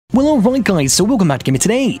Well, alright guys, so welcome back to Gamer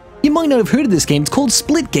Today. You might not have heard of this game, it's called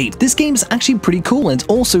Splitgate. This game's actually pretty cool and it's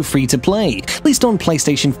also free to play, at least on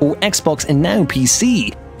PlayStation 4, Xbox and now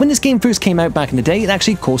PC. When this game first came out back in the day, it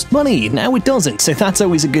actually cost money, now it doesn't, so that's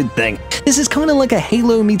always a good thing. This is kinda like a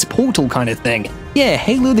Halo meets Portal kind of thing. Yeah,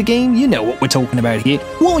 Halo the game, you know what we're talking about here.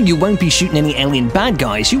 While you won't be shooting any alien bad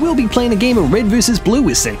guys, you will be playing a game of red versus blue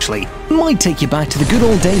essentially. It might take you back to the good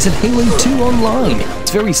old days of Halo 2 Online.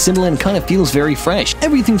 It's very similar and kind of feels very fresh.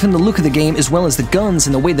 Everything from the look of the game as well as the guns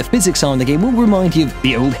and the way the physics are in the game will remind you of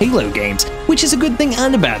the old Halo games, which is a good thing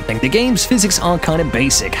and a bad thing. The game's physics are kind of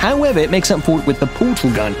basic, however it makes up for it with the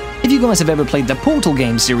Portal gun. If you guys have ever played the Portal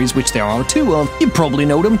game series, which there are two of, you probably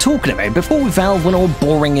know what I'm talking about. Before Valve went all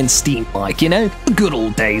boring and Steam-like, you know? The good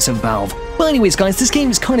old days of Valve. Well anyways guys, this game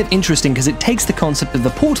is kind of interesting because it takes the concept of the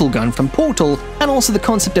Portal gun from Portal and also the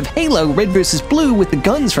concept of Halo red versus blue with the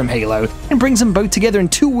guns from Halo and brings them both together in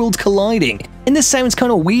two worlds colliding. And this sounds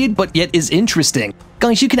kind of weird but yet is interesting.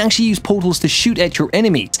 Guys, you can actually use portals to shoot at your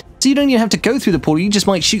enemies. So you don't even have to go through the portal, you just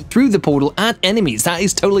might shoot through the portal at enemies. That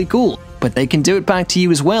is totally cool. But they can do it back to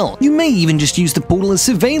you as well. You may even just use the portal as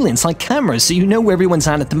surveillance, like cameras, so you know where everyone's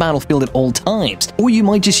at the battlefield at all times. Or you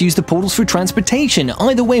might just use the portals for transportation.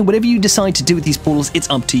 Either way, whatever you decide to do with these portals, it's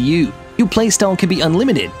up to you. Your playstyle can be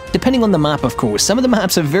unlimited, depending on the map of course. Some of the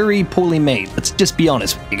maps are very poorly made, let's just be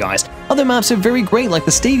honest with you guys. Other maps are very great, like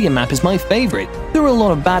the stadium map is my favorite. There are a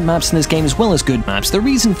lot of bad maps in this game as well as good maps. The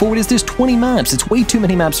reason for it is there's 20 maps, it's way too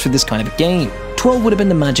many maps for this kind of a game. 12 would have been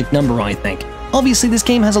the magic number, I think. Obviously this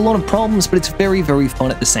game has a lot of problems, but it's very fun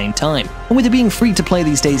at the same time. And with it being free to play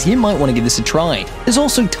these days, you might want to give this a try. There's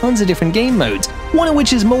also tons of different game modes, one of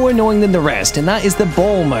which is more annoying than the rest, and that is the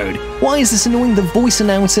ball mode. Why is this annoying? The voice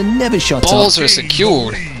announcer never shuts up. Balls are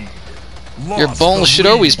secured. Your balls should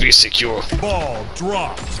always be secure. Ball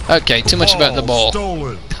dropped. Okay, too much about the ball.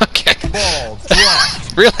 Stolen. Okay. Ball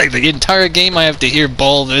dropped. Really, the entire game I have to hear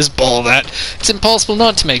ball this, ball that. It's impossible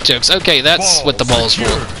not to make jokes. Okay, that's Ball what the ball's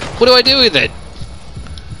secured. for. What do I do with it?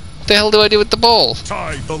 What the hell do I do with the ball?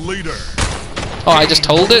 Tie the leader. Oh, I just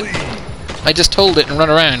hold it? Lead. I just hold it and run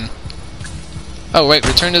around. Oh wait,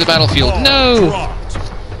 return to the battlefield. Ball No! dropped.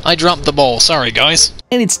 I dropped the ball, sorry guys.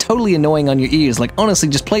 And it's totally annoying on your ears, like honestly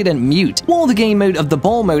just play it on mute. While the game mode of the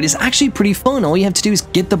ball mode is actually pretty fun, all you have to do is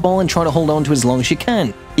get the ball and try to hold on to it as long as you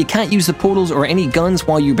can. You can't use the portals or any guns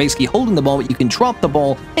while you're basically holding the ball, but you can drop the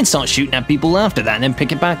ball and start shooting at people after that and then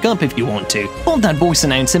pick it back up if you want to. Well, that voice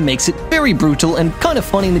announcer makes it very brutal and kind of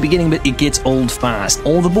funny in the beginning, but it gets old fast.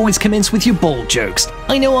 All the boys commence with your ball jokes.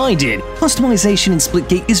 I know I did. Customization in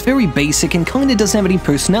Splitgate is very basic and kinda doesn't have any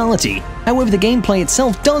personality. However, the gameplay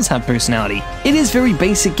itself does have personality. It is very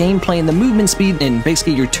basic gameplay and the movement speed and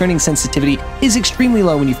basically your turning sensitivity is extremely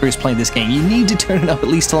low when you first play this game. You need to turn it up at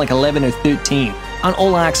least to like 11 or 13. On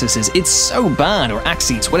all axes, it's so bad, or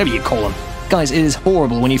axes, whatever you call them. Guys, it is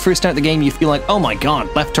horrible. When you first start the game, you feel like, oh my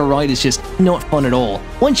god, left to right is just not fun at all.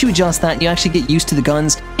 Once you adjust that and you actually get used to the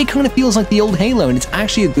guns, it kind of feels like the old Halo and it's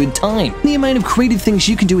actually a good time. The amount of creative things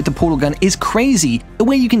you can do with the portal gun is crazy. The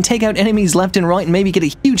way you can take out enemies left and right and maybe get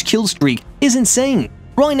a huge kill streak is insane.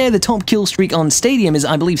 Right now, the top kill streak on Stadium is,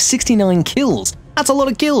 I believe, 69 kills. That's a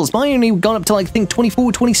lot of kills. Mine only got up to like, I think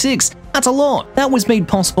 24, 26. That's a lot. That was made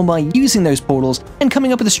possible by using those portals and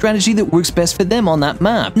coming up with a strategy that works best for them on that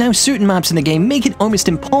map. Now, certain maps in the game make it almost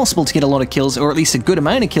impossible to get a lot of kills, or at least a good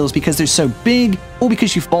amount of kills, because they're so big, or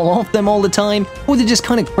because you fall off them all the time, or they're just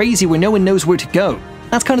kind of crazy where no one knows where to go.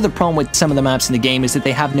 That's kind of the problem with some of the maps in the game, is that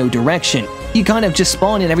they have no direction. You kind of just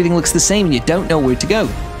spawn and everything looks the same and you don't know where to go.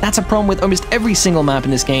 That's a problem with almost every single map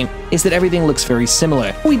in this game, is that everything looks very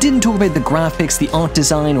similar. We didn't talk about the graphics, the art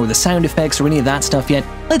design, or the sound effects, or any of that stuff yet.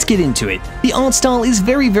 Let's get into it. The art style is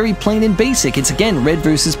very plain and basic. It's again red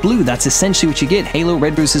versus blue. That's essentially what you get. Halo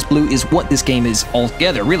red versus blue is what this game is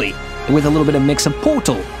altogether, really, with a little bit of mix of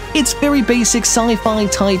Portal. It's very basic sci-fi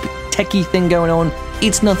type techie thing going on.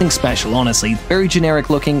 It's nothing special, honestly, very generic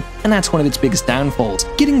looking, and that's one of its biggest downfalls.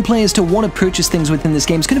 Getting players to want to purchase things within this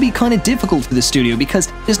game is going to be kind of difficult for the studio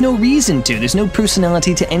because there's no reason to, there's no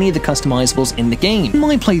personality to any of the customizables in the game. In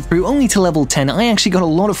my playthrough, only to level 10, I actually got a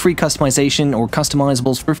lot of free customization or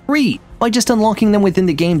customizables for free by just unlocking them within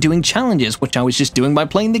the game doing challenges, which I was just doing by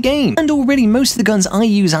playing the game. And already most of the guns I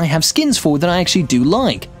use I have skins for that I actually do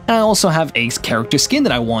like, and I also have a character skin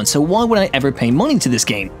that I want, so why would I ever pay money to this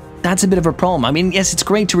game? That's a bit of a problem. I mean, yes, it's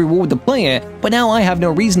great to reward the player, but now I have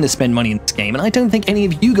no reason to spend money in this game, and I don't think any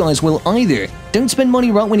of you guys will either. Don't spend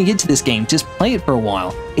money right when you get to this game, just play it for a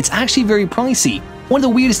while. It's actually very pricey. One of the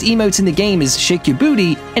weirdest emotes in the game is Shake Your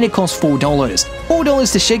Booty, and it costs $4.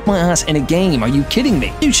 $4 to shake my ass in a game, are you kidding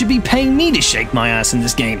me? You should be paying me to shake my ass in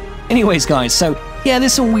this game. Anyways, guys, so yeah,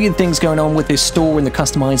 there's some weird things going on with this store and the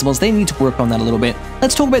customizables. They need to work on that a little bit.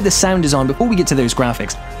 Let's talk about the sound design before we get to those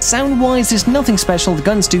graphics. Sound-wise, there's nothing special. The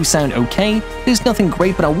guns do sound okay. There's nothing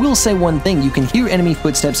great, but I will say one thing. You can hear enemy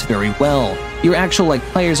footsteps very well. Your actual,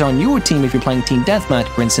 players on your team, if you're playing Team Deathmatch,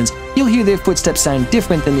 for instance, you'll hear their footsteps sound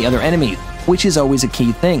different than the other enemies, which is always a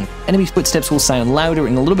key thing. Enemy footsteps will sound louder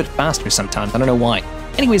and a little bit faster sometimes. I don't know why.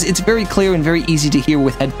 Anyways, it's very clear and very easy to hear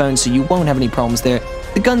with headphones, so you won't have any problems there.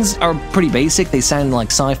 The guns are pretty basic. They sound like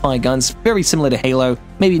sci-fi guns, very similar to Halo.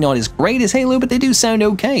 Maybe not as great as Halo, but they do sound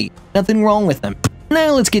okay. Nothing wrong with them.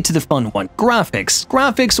 Now let's get to the fun one. Graphics.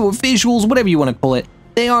 Graphics or visuals, whatever you want to call it.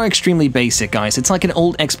 They are extremely basic, guys. It's like an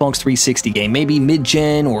old Xbox 360 game, maybe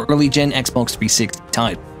mid-gen or early-gen Xbox 360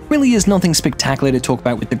 type. Really is nothing spectacular to talk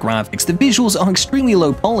about with the graphics. The visuals are extremely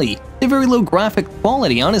low poly. They're very low graphic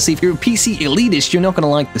quality. Honestly, if you're a PC elitist, you're not going to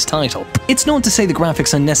like this title. It's not to say the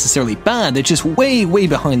graphics are necessarily bad, they're just way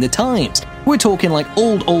behind the times. We're talking like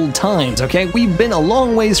old times, okay? We've been a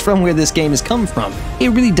long ways from where this game has come from. It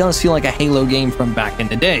really does feel like a Halo game from back in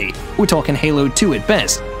the day. We're talking Halo 2 at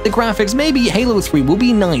best. The graphics, maybe Halo 3 will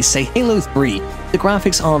be nice, say Halo 3. The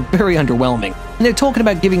graphics are very underwhelming. And they're talking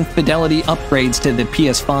about giving fidelity upgrades to the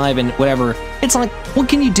PS5 and whatever. It's like, what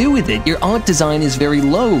can you do with it? Your art design is very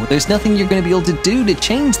low. There's nothing you're going to be able to do to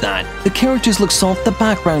change that. The characters look soft, the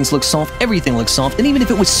backgrounds look soft, everything looks soft, and even if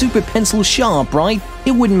it was super pencil sharp, right?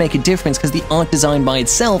 It wouldn't make a difference because the art design by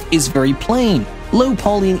itself is very plain. Low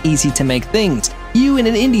poly and easy to make things. You in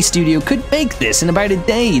an indie studio could make this in about a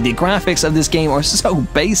day. The graphics of this game are so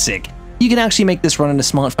basic. You can actually make this run on a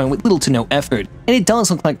smartphone with little to no effort, and it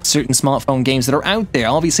does look like certain smartphone games that are out there.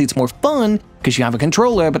 Obviously it's more fun because you have a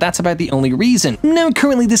controller, but that's about the only reason. Now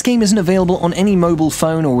currently this game isn't available on any mobile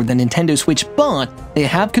phone or the Nintendo Switch, but they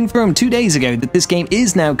have confirmed 2 days ago that this game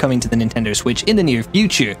is now coming to the Nintendo Switch in the near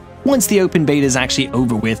future, once the open beta is actually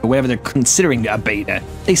over with, or whatever they're considering a beta.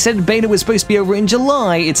 They said the beta was supposed to be over in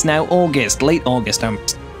July, it's now August, late August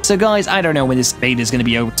almost. So guys, I don't know when this beta is going to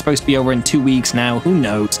be over. It's supposed to be over in 2 weeks now, who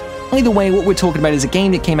knows. Either way, what we're talking about is a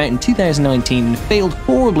game that came out in 2019 and failed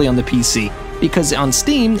horribly on the PC, because on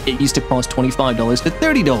Steam, it used to cost $25 to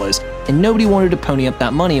 $30, and nobody wanted to pony up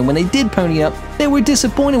that money, and when they did pony up, they were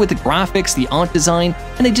disappointed with the graphics, the art design,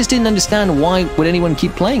 and they just didn't understand why would anyone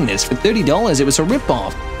keep playing this. For $30, it was a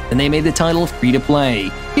ripoff. And they made the title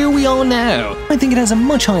free-to-play. Here we are now. I think it has a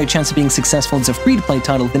much higher chance of being successful as a free-to-play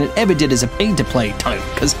title than it ever did as a paid-to-play title,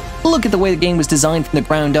 because look at the way the game was designed from the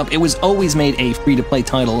ground up. It was always made a free-to-play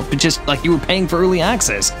title, but just like you were paying for early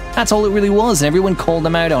access. That's all it really was, and everyone called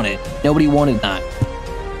them out on it. Nobody wanted that.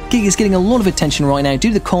 Gig is getting a lot of attention right now due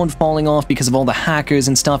to the COD falling off because of all the hackers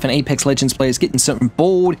and stuff, and Apex Legends players getting something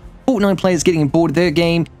bored, Fortnite players getting bored of their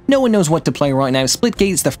game. No one knows what to play right now.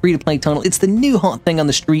 Splitgate is the free-to-play title. It's the new hot thing on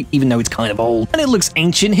the street, even though it's kind of old. And it looks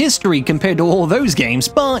ancient history compared to all those games,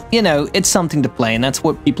 but, you know, it's something to play, and that's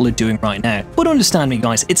what people are doing right now. But understand me,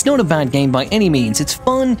 guys, it's not a bad game by any means. It's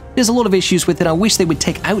fun. There's a lot of issues with it. I wish they would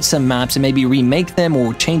take out some maps and maybe remake them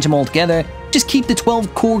or change them altogether. Just keep the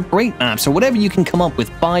 12 core great maps, or whatever you can come up with,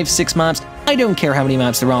 5, 6 maps. I don't care how many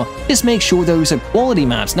maps there are. Just make sure those are quality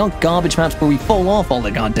maps, not garbage maps where we fall off all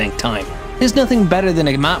the goddamn time. There's nothing better than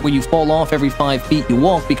a map where you fall off every 5 feet you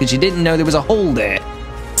walk because you didn't know there was a hole there.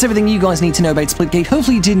 That's everything you guys need to know about Splitgate.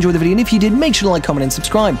 Hopefully you did enjoy the video, and if you did, make sure to like, comment, and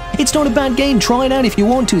subscribe. It's not a bad game. Try it out if you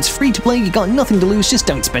want to. It's free to play. You got nothing to lose. Just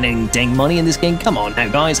don't spend any dang money in this game. Come on now,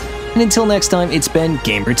 guys. And until next time, it's been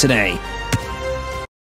Gamer Today.